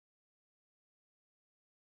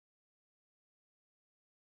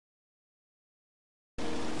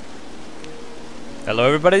Hello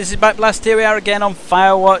everybody, this is Backblast. Here we are again on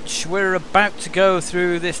Firewatch. We're about to go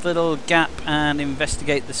through this little gap and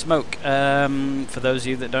investigate the smoke. For those of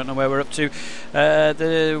you that don't know where we're up to,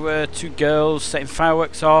 there were two girls setting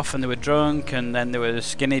fireworks off and they were drunk, and then they were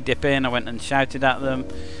skinny dipping. I went and shouted at them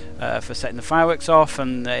for setting the fireworks off,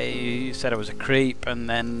 and they said I was a creep, and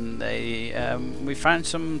then we found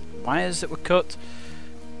some wires that were cut,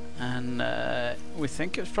 and we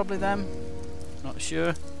think it was probably them, not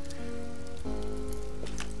sure.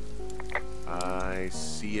 I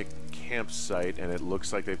see a campsite, and it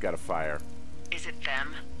looks like they've got a fire. Is it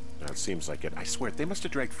them? It seems like it. I swear, they must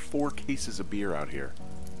have dragged 4 cases of beer out here.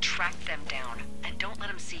 Track them down, and don't let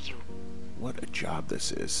them see you. What a job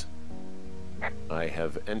this is. I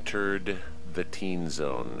have entered the teen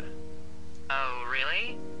zone. Oh,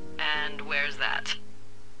 really? And where's that?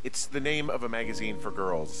 It's the name of a magazine for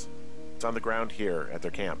girls. It's on the ground here at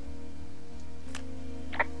their camp.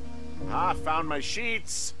 Ah, found my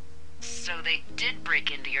sheets! So they did break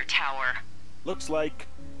into your tower. Looks like.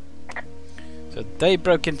 So they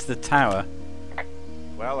broke into the tower.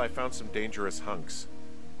 Well, I found some dangerous hunks.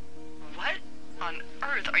 What on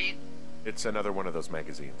earth are you... It's another one of those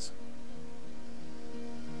magazines.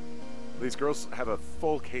 These girls have a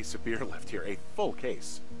full case of beer left here. A full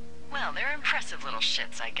case. Well, they're impressive little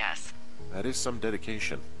shits, I guess. That is some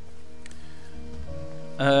dedication.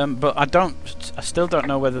 But I still don't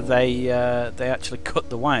know whether they actually cut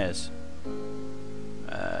the wires.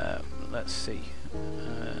 Let's see.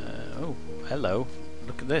 Oh, hello!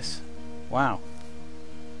 Look at this! Wow.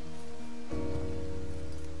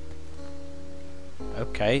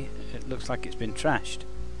 Okay, it looks like it's been trashed.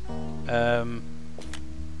 No,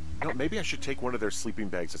 maybe I should take one of their sleeping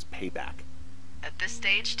bags as payback. At this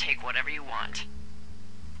stage, take whatever you want.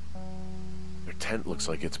 Their tent looks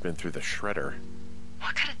like it's been through the shredder.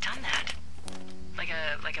 What could have done that?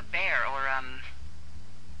 Like a bear or,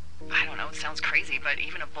 I don't know, it sounds crazy, but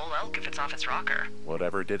even a bull elk if it's off its rocker.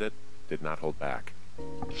 Whatever did it, did not hold back.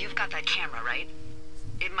 You've got that camera, right?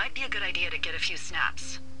 It might be a good idea to get a few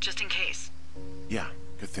snaps, just in case. Yeah,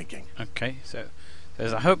 good thinking. Okay, so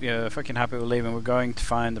says, I hope you're fucking happy we're leaving. We're going to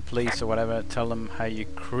find the police or whatever. Tell them how you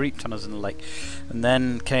creeped on us in the lake, and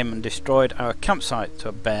then came and destroyed our campsite. So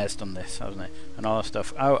a bear's done this, hasn't it? And all that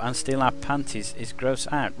stuff. Oh, and steal our panties is gross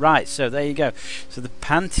out. Right, so there you go. So the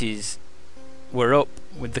panties were up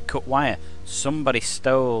with the cut wire. Somebody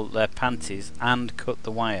stole their panties and cut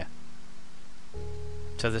the wire.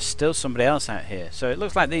 So there's still somebody else out here. So it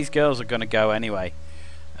looks like these girls are going to go anyway.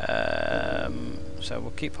 So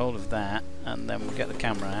we'll keep hold of that, and then we'll get the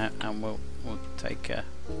camera out, and we'll take a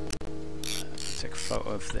photo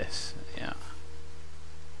of this. Yeah.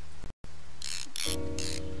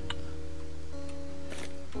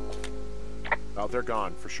 Oh, they're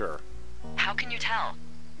gone for sure. How can you tell?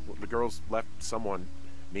 Well, the girls left someone,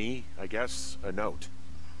 me, I guess, a note.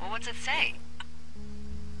 Well, what's it say?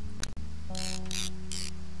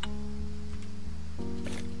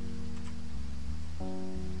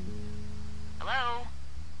 Hello?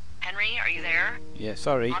 Henry, are you there? Yeah,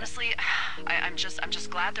 sorry. Honestly, I'm just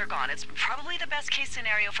glad they're gone. It's probably the best case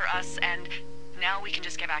scenario for us, and now we can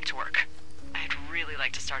just get back to work. I'd really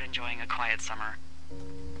like to start enjoying a quiet summer.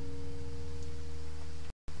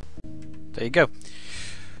 There you go.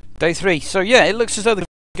 Day 3. So yeah, it looks as though they've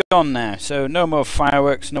gone now. So no more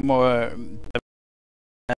fireworks, no more.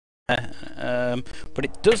 But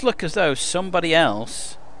it does look as though somebody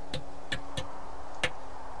else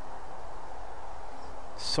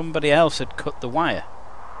had cut the wire.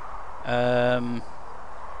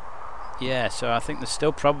 Yeah, so I think there's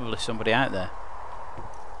still probably somebody out there.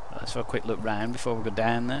 Let's have a quick look round before we go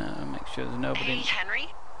down there and make sure there's nobody. Hey,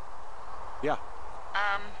 Henry? Yeah.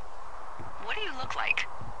 What do you look like?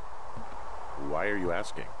 Why are you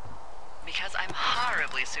asking? Because I'm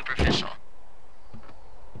horribly superficial.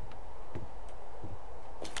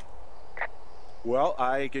 Well,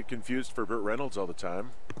 I get confused for Burt Reynolds all the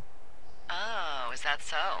time. Oh, is that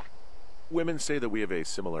so? Women say that we have a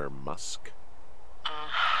similar musk.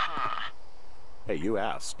 Uh-huh. Hey, you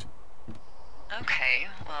asked. Okay,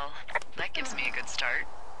 well, that gives me a good start.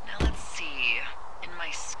 Now let's see. In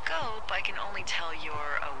my scope, I can only tell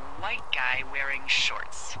you're a white guy wearing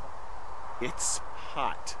shorts. It's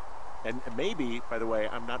hot. And maybe, by the way,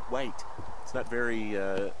 I'm not white. It's not very,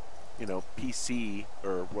 PC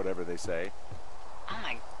or whatever they say. Oh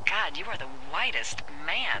my god, you are the whitest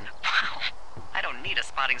man. Wow. I don't need a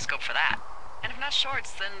spotting scope for that. And if not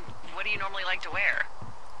shorts, then what do you normally like to wear?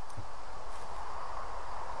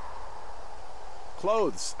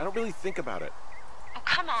 Clothes. I don't really think about it. Oh,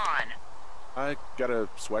 come on. I got a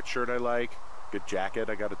sweatshirt I like. Good jacket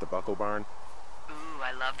I got at the Buckle Barn. Ooh,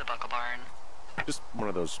 I love the Buckle Barn. Just one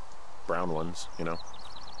of those brown ones, you know.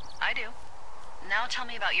 I do. Now tell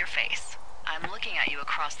me about your face. I'm looking at you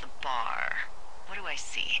across the bar. What do I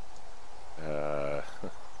see?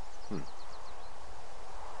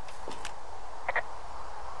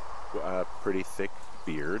 Pretty thick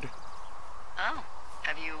beard. Oh,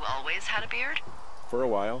 have you always had a beard? For a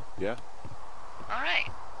while, yeah. All right,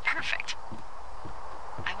 perfect.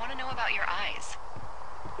 I want to know about your eyes.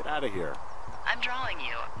 Get out of here. I'm drawing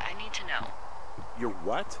you. I need to know. Your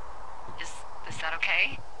what? Is that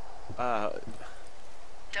okay?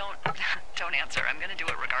 Don't answer. I'm gonna do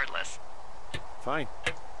it regardless. Fine.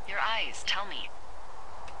 Your eyes, tell me.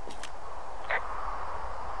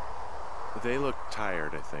 They look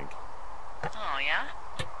tired, I think. Oh, yeah?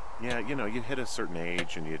 Yeah, you know, you hit a certain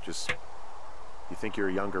age and you think you're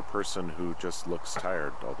a younger person who just looks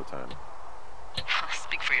tired all the time.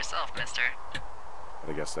 Speak for yourself, mister. But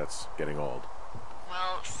I guess that's getting old.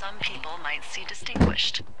 Well, some people might see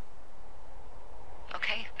distinguished.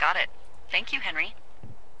 Okay, got it. Thank you, Henry.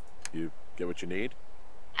 You get what you need?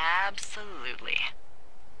 Absolutely.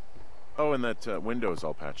 Oh, and that window's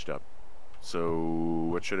all patched up. So,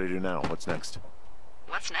 what should I do now? What's next?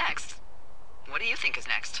 What's next? What do you think is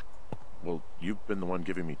next? Well, you've been the one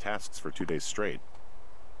giving me tasks for 2 days straight.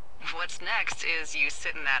 What's next is you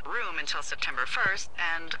sit in that room until September 1st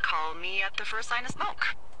and call me at the first sign of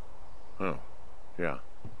smoke. Oh, yeah.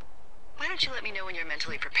 Why don't you let me know when you're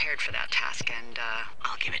mentally prepared for that task, and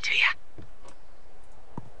I'll give it to you.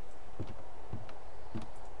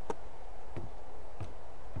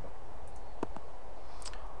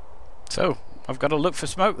 So, I've got to look for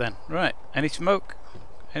smoke then. Right. Any smoke?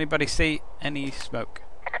 Anybody see any smoke?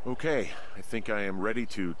 Okay, I think I am ready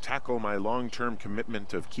to tackle my long-term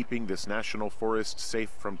commitment of keeping this national forest safe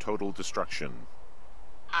from total destruction.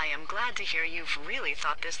 I am glad to hear you've really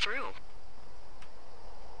thought this through.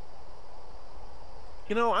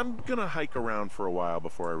 You know, I'm gonna hike around for a while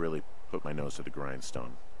before I really put my nose to the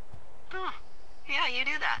grindstone. Oh, yeah, you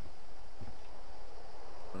do that.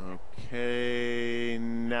 Okay,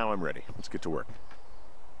 now I'm ready. Let's get to work.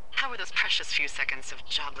 How were those precious few seconds of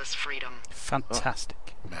jobless freedom? Fantastic.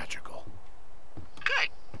 Oh, magical. Good.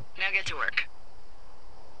 Now get to work.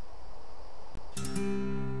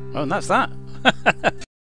 Oh, and that's that.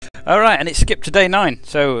 Alright, and it skipped to day 9,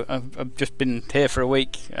 so I've just been here for a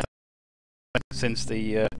week since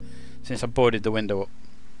I boarded the window up.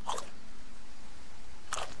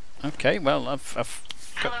 Okay, well, I've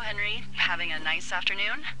Hello, Henry. Having a nice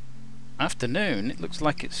afternoon? Afternoon? It looks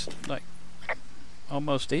like it's like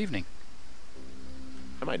almost evening.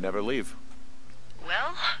 I might never leave.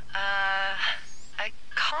 Well, I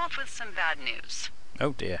called with some bad news.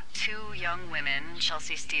 Oh dear. 2 young women,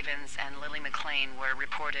 Chelsea Stevens and Lily McLean, were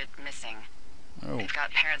reported missing. Oh. They've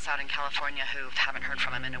got parents out in California who haven't heard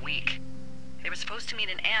from them in a week. They were supposed to meet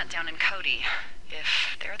an aunt down in Cody.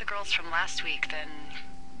 If they're the girls from last week, then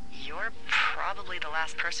you're probably the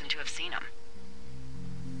last person to have seen them.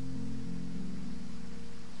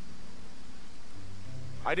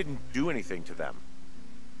 I didn't do anything to them.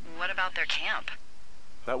 What about their camp?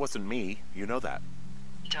 That wasn't me. You know that.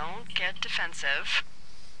 Don't get defensive.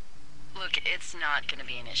 Look, it's not gonna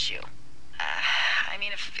be an issue. I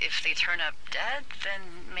mean, if they turn up dead, then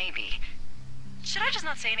maybe. Should I just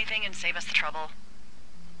not say anything and save us the trouble?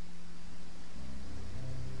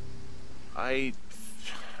 I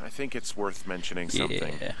think it's worth mentioning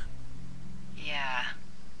something. Yeah. Yeah.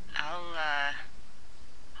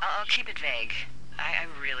 I'll keep it vague. I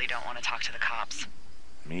really don't want to talk to the cops.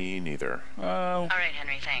 Me neither. Well, All right,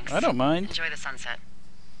 Henry, thanks. I don't mind. Enjoy the sunset.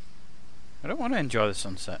 I don't want to enjoy the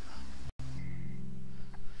sunset.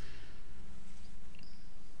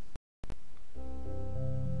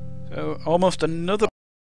 So, almost another...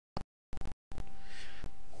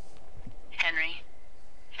 Henry?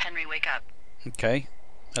 Henry, wake up. Okay.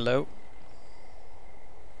 Hello?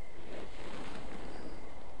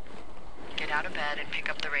 Get out of bed and pick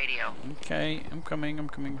up the radio. Okay, I'm coming.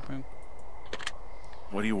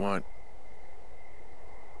 What do you want?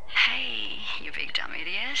 Hey, you big dumb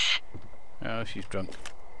idiot. Oh, she's drunk.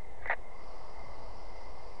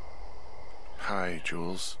 Hi,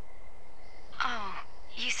 Jules. Oh,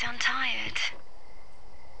 you sound tired.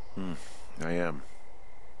 I am.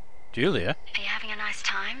 Julia? Are you having a nice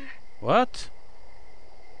time? What?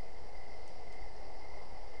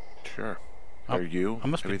 Sure. Oh, Are you? I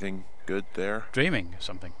must be Everything good there, dreaming or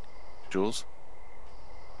something. Jules?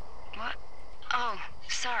 What? Oh,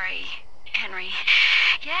 sorry, Henry.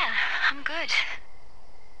 Yeah, I'm good.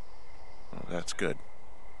 Oh, that's good.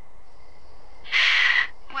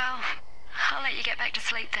 Well, I'll let you get back to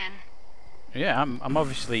sleep then. Yeah, I'm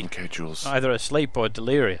obviously Okay, Jules. either asleep or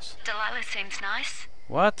delirious. Delilah seems nice.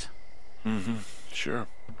 What? Mm-hmm. Sure.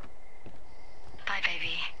 Bye,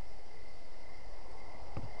 baby.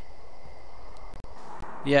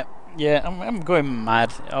 Yeah, yeah, I'm going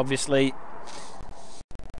mad, obviously.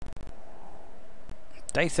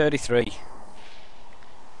 Day 33.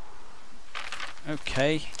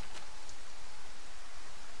 Okay.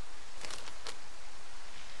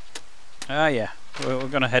 Ah, yeah. We're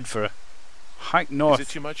going to head for a hike north. Is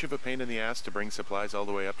it too much of a pain in the ass to bring supplies all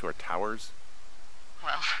the way up to our towers?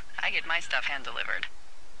 Well, I get my stuff hand-delivered.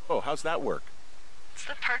 Oh, how's that work? It's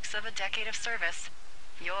the perks of a decade of service.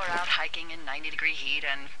 You're out hiking in 90-degree heat,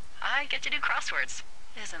 and I get to do crosswords.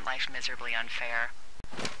 Isn't life miserably unfair?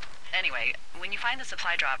 Anyway, when you find the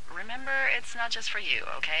supply drop, remember it's not just for you,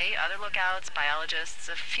 okay? Other lookouts, biologists,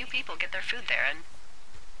 a few people get their food there, and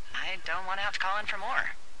I don't want to have to call in for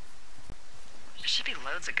more. There should be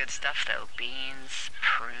loads of good stuff, though. Beans,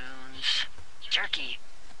 prunes, jerky.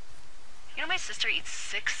 You know, my sister eats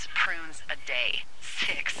 6 prunes a day.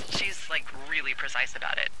 6. She's, like, really precise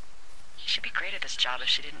about it. She'd be great at this job if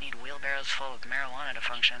she didn't need wheelbarrows full of marijuana to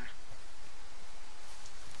function.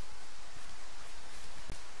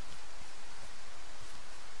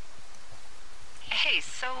 Hey,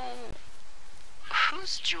 so...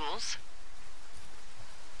 who's Jules?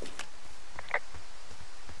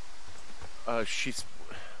 She's...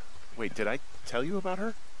 Wait, did I tell you about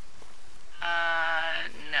her?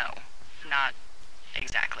 No. Not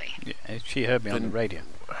exactly. Yeah, she heard me on the radio.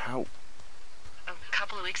 How? A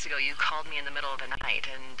couple of weeks ago, you called me in the middle of the night,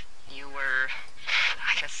 and you were,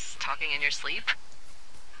 I guess, talking in your sleep?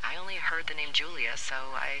 I only heard the name Julia, so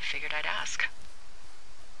I figured I'd ask.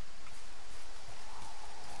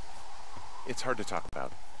 It's hard to talk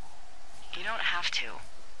about. You don't have to.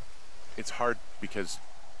 It's hard because,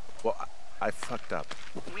 well, I fucked up.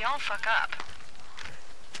 We all fuck up.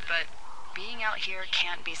 But being out here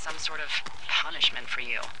can't be some sort of punishment for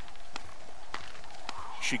you.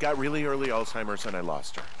 She got really early Alzheimer's and I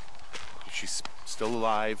lost her. She's still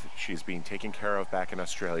alive. She's being taken care of back in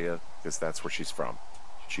Australia because that's where she's from.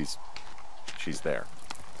 She's there.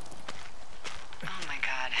 Oh my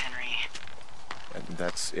God, Henry. And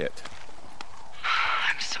that's it.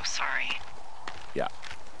 I'm so sorry. Yeah.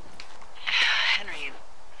 Henry,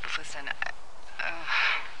 listen,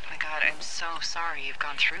 my God, I'm so sorry you've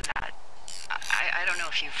gone through that. I don't know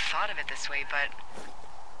if you've thought of it this way, but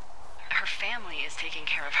her family is taking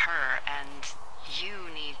care of her, and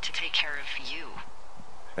you need to take care of you.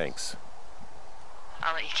 Thanks.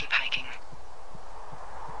 I'll let you keep hiking.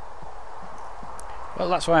 Well,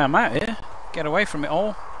 that's why I'm out here. Get away from it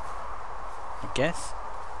all. I guess.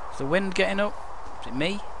 Is the wind getting up? Is it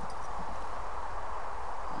me?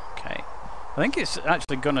 Okay. I think it's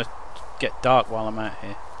actually gonna get dark while I'm out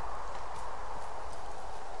here.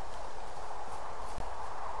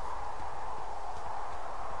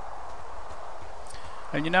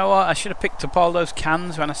 And you know what? I should have picked up all those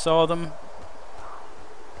cans when I saw them.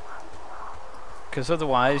 Because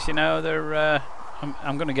otherwise, you know, they're...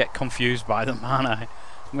 I'm going to get confused by them, aren't I?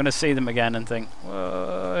 I'm going to see them again and think,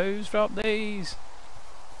 whoa, who's dropped these?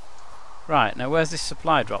 Right, now where's this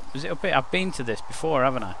supply drop? Is it up here? I've been to this before,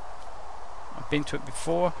 haven't I? I've been to it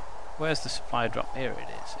before. Where's the supply drop? Here it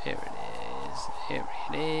is. Here it is. Here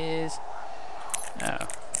it is. Oh,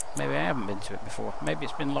 maybe I haven't been to it before. Maybe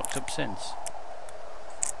it's been locked up since.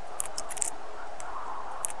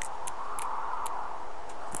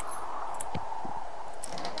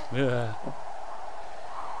 Yeah.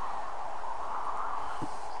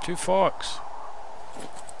 2 forks.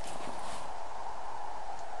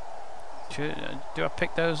 Do I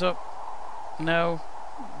pick those up? No.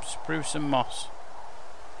 Spruce and moss.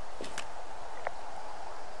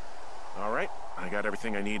 All right, I got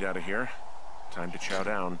everything I need out of here. Time to chow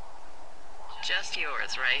down. Just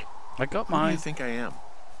yours, right? I got Who do mine. you think I am?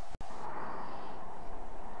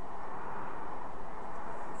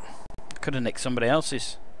 Could have nicked somebody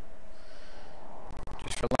else's.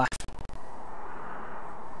 Just for a laugh.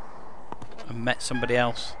 I met somebody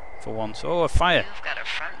else for once. Oh, a fire. You've got a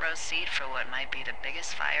front row seat for what might be the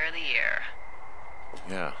biggest fire of the year.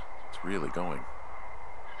 Yeah, it's really going.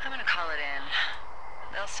 I'm gonna call it in.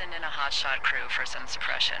 They'll send in a hotshot crew for some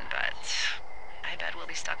suppression, but I bet we'll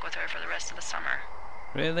be stuck with her for the rest of the summer.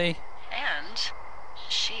 Really? And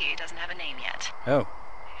she doesn't have a name yet. Oh.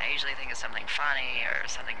 I usually think of something funny or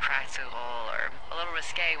something practical or a little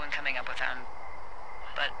risque when coming up with them.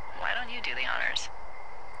 But why don't you do the honors?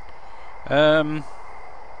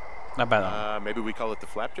 Not bad. That. Maybe we call it the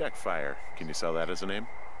Flapjack Fire. Can you sell that as a name?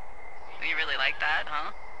 You really like that,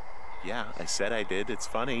 huh? Yeah, I said I did. It's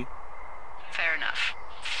funny. Fair enough.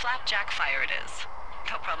 Flapjack Fire it is.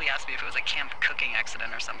 They'll probably ask me if it was a camp cooking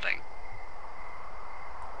accident or something.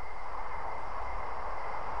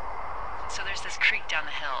 So there's this creek down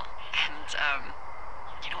the hill, and,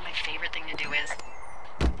 you know what my favorite thing to do is?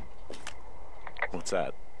 What's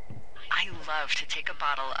that? I love to take a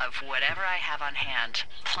bottle of whatever I have on hand,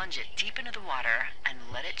 plunge it deep into the water, and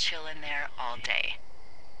let it chill in there all day.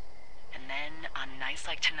 And then, on nights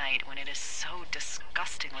like tonight, when it is so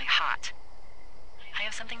disgustingly hot, I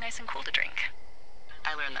have something nice and cool to drink.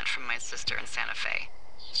 I learned that from my sister in Santa Fe.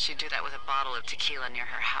 She'd do that with a bottle of tequila near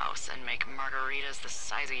her house and make margaritas the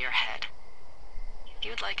size of your head.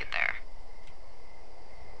 You'd like it there.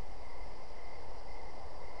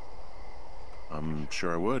 I'm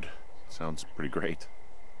sure I would. Sounds pretty great.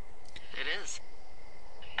 It is.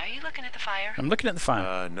 Are you looking at the fire? I'm looking at the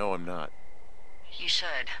fire. No, I'm not. You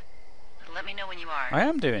should. Let me know when you are. I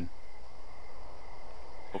am doing.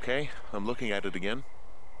 Okay, I'm looking at it again.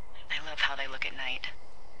 I love how they look at night.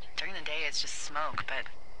 During the day, it's just smoke, but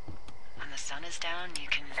when the sun is down, you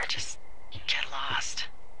can just get lost.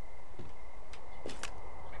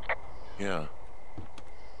 Yeah.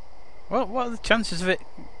 Well, what are the chances of it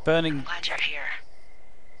burning? Glad you're here.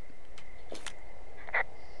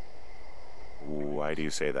 Why do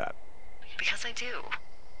you say that? Because I do.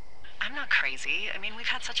 I'm not crazy. I mean, we've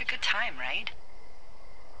had such a good time, right?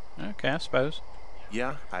 Okay, I suppose.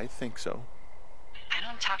 Yeah, I think so. I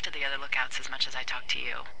don't talk to the other lookouts as much as I talk to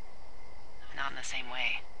you. Not in the same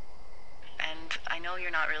way. And I know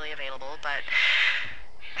you're not really available, but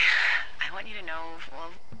I want you to know,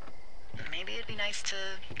 well, maybe it'd be nice to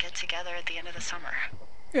get together at the end of the summer.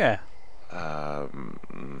 Yeah.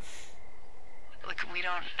 Look, we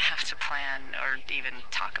don't have to plan or even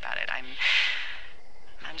talk about it. I'm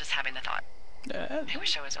just having the thought. I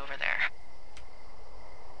wish I was over there.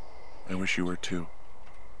 I wish you were too.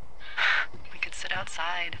 We could sit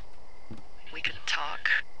outside. We could talk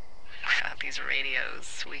without these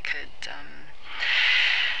radios. We could,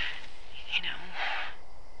 you know.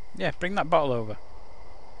 Yeah, bring that bottle over.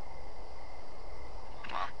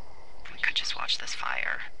 Well, we could just watch this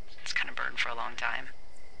fire. It's kind of burned for a long time.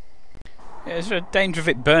 Yeah, is there a danger of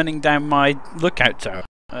it burning down my lookout tower?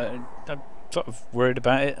 I'm sort of worried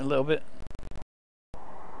about it a little bit.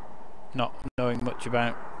 Not knowing much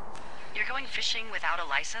about. You're going fishing without a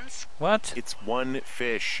license? What? It's one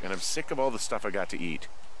fish, and I'm sick of all the stuff I got to eat.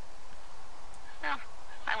 No,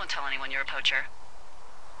 I won't tell anyone you're a poacher.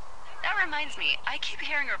 That reminds me, I keep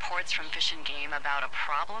hearing reports from Fish and Game about a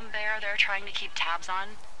problem bear they're trying to keep tabs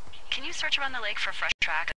on. Can you search around the lake for fresh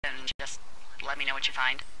tracks and just let me know what you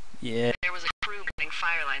find? Yeah. There was a crew putting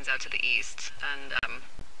fire lines out to the east, and,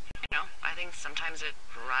 you know, I think sometimes it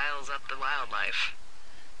riles up the wildlife.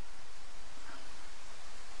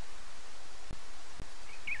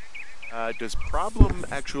 Does problem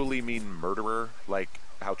actually mean murderer? Like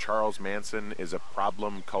how Charles Manson is a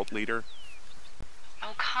problem cult leader?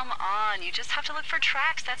 Oh, come on. You just have to look for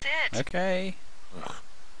tracks, that's it. Okay. Ugh.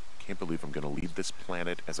 Can't believe I'm gonna leave this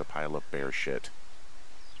planet as a pile of bear shit.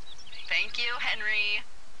 Thank you, Henry.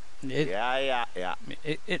 Yeah.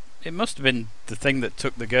 It must have been the thing that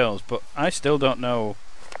took the girls, but I still don't know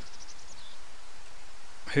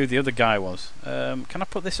who the other guy was. Can I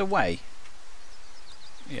put this away?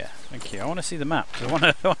 Yeah, thank you. I want to see the map, 'cause I want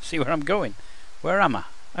to see where I'm going. Where am I?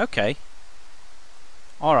 Okay.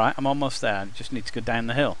 Alright, I'm almost there. I just need to go down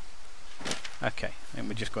the hill. Okay, I think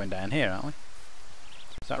we're just going down here, aren't we?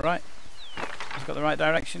 Is that right? I've got the right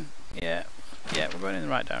direction? Yeah, we're going in the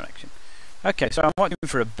right direction. Okay, so I'm watching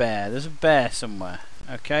for a bear. There's a bear somewhere.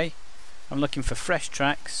 Okay, I'm looking for fresh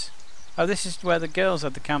tracks. Oh, this is where the girls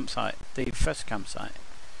had the campsite, the first campsite.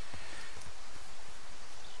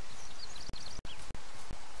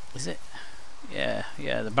 Is it? Yeah,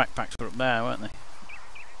 the backpacks were up there, weren't they?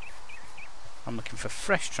 I'm looking for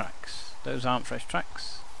fresh tracks. Those aren't fresh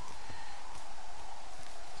tracks.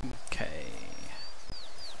 Okay.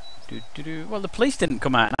 Well, the police didn't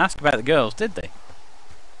come out and ask about the girls, did they?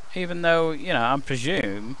 Even though, you know, I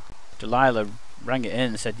presume Delilah rang it in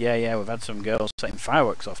and said, yeah, we've had some girls setting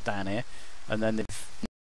fireworks off down here, and then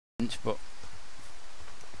they've... but...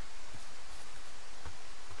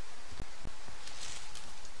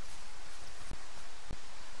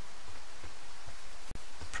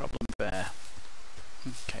 Problem bear.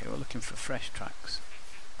 Okay, we're looking for fresh tracks.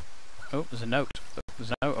 Oh, there's a note. There's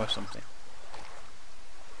a note or something.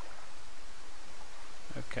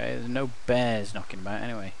 Okay, there's no bears knocking about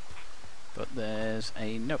anyway. But there's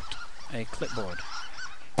a note. A clipboard.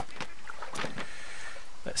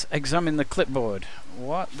 Let's examine the clipboard.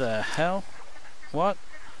 What the hell? What?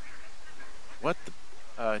 What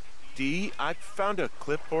the... Dee, I found a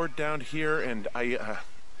clipboard down here, and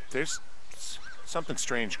there's something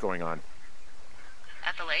strange going on.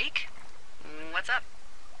 At the lake? What's up?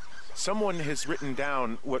 Someone has written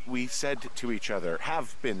down what we said to each other,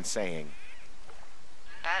 have been saying.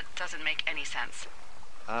 That doesn't make any sense.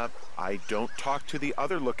 I don't talk to the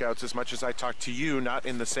other lookouts as much as I talk to you, not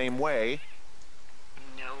in the same way.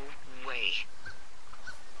 No way.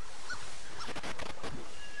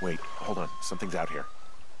 Wait, hold on. Something's out here.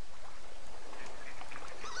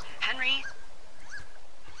 Henry,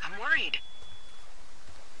 I'm worried.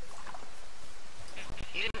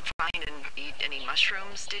 You didn't find and eat any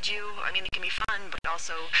mushrooms, did you? I mean, it can be fun, but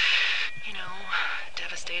also, you know,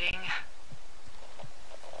 devastating.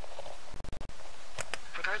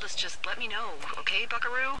 Regardless, just let me know, okay,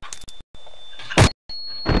 buckaroo?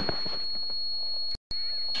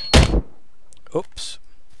 Oops.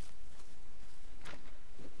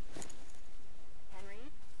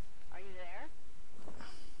 Henry, are you there?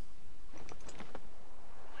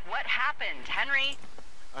 What happened, Henry?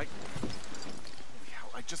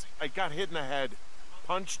 I got hit in the head.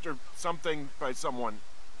 Punched or something by someone.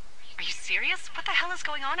 Are you serious? What the hell is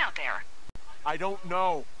going on out there? I don't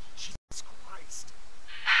know. Jesus Christ.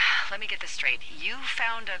 Let me get this straight. You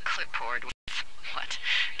found a clipboard with, what,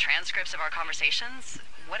 transcripts of our conversations?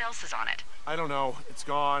 What else is on it? I don't know. It's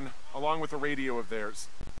gone, along with the radio of theirs.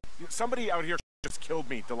 Somebody out here just killed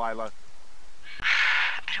me, Delilah.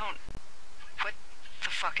 What the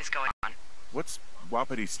fuck is going on? What's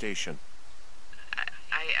Wapiti Station?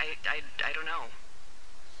 I don't know.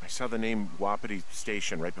 I saw the name Wapiti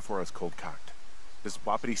Station right before I was cold-cocked. Does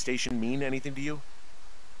Wapiti Station mean anything to you?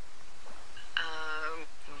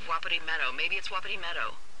 Wapiti Meadow. Maybe it's Wapiti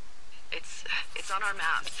Meadow. It's on our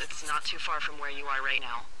maps. It's not too far from where you are right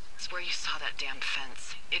now. It's where you saw that damn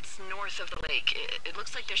fence. It's north of the lake. It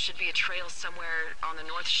looks like there should be a trail somewhere on the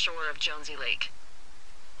north shore of Jonesy Lake.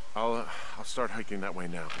 I'll start hiking that way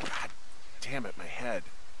now. God damn it, my head.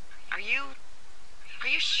 Are you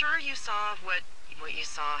sure you saw what you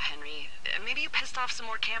saw, Henry? Maybe you pissed off some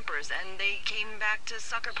more campers and they came back to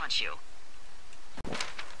sucker punch you.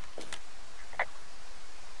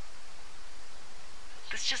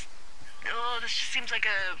 This just seems like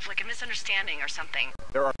a misunderstanding or something.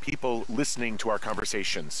 There are people listening to our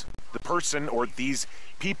conversations. The person or these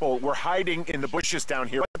people were hiding in the bushes down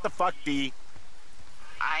here. What the fuck, Dee?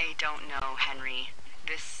 I don't know, Henry.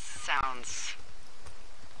 This sounds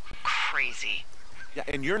crazy. Yeah,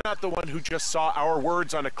 and you're not the one who just saw our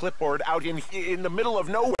words on a clipboard out in the middle of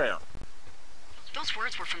nowhere. Those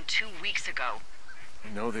words were from 2 weeks ago. I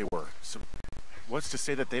know they were. So what's to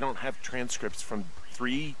say that they don't have transcripts from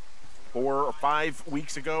 3, 4, or 5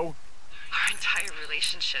 weeks ago? Our entire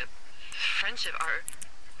relationship, friendship, our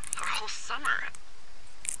whole summer.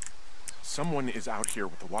 Someone is out here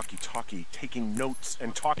with a walkie-talkie taking notes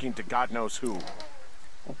and talking to God knows who.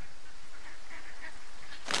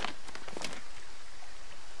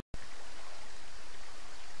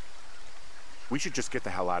 We should just get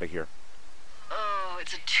the hell out of here. Oh,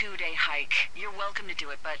 it's a 2-day hike. You're welcome to do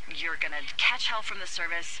it, but you're gonna catch hell from the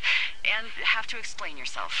service and have to explain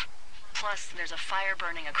yourself. Plus, there's a fire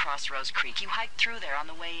burning across Rose Creek. You hiked through there on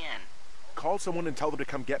the way in. Call someone and tell them to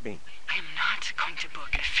come get me. I am not going to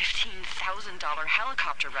book a $15,000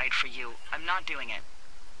 helicopter ride for you. I'm not doing it.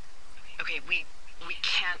 Okay, we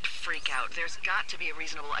can't freak out. There's got to be a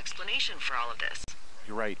reasonable explanation for all of this.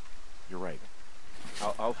 You're right. You're right.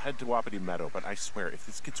 I'll head to Wapiti Meadow, but I swear, if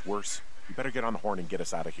this gets worse, you better get on the horn and get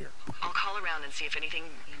us out of here. I'll call around and see if anything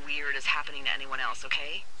weird is happening to anyone else,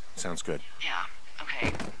 okay? Sounds good. Yeah,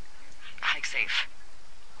 okay. Hike safe.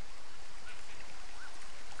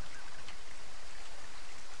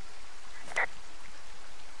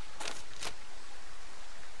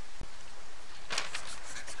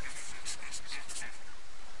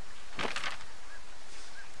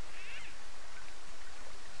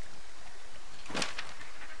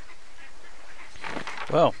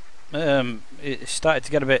 Well, it started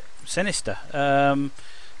to get a bit sinister.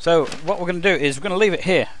 So what we're going to do is we're going to leave it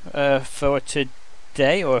here for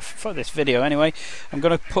today, or for this video anyway. I'm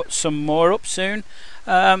going to put some more up soon.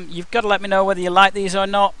 You've got to let me know whether you like these or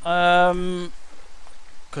not,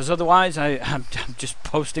 because otherwise I'm just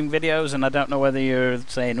posting videos and I don't know whether you're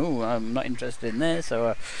saying, "Oh, I'm not interested in this,"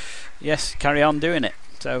 or yes, carry on doing it.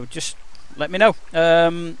 So just let me know.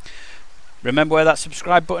 Remember where that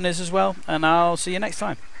subscribe button is as well, and I'll see you next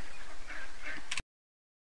time.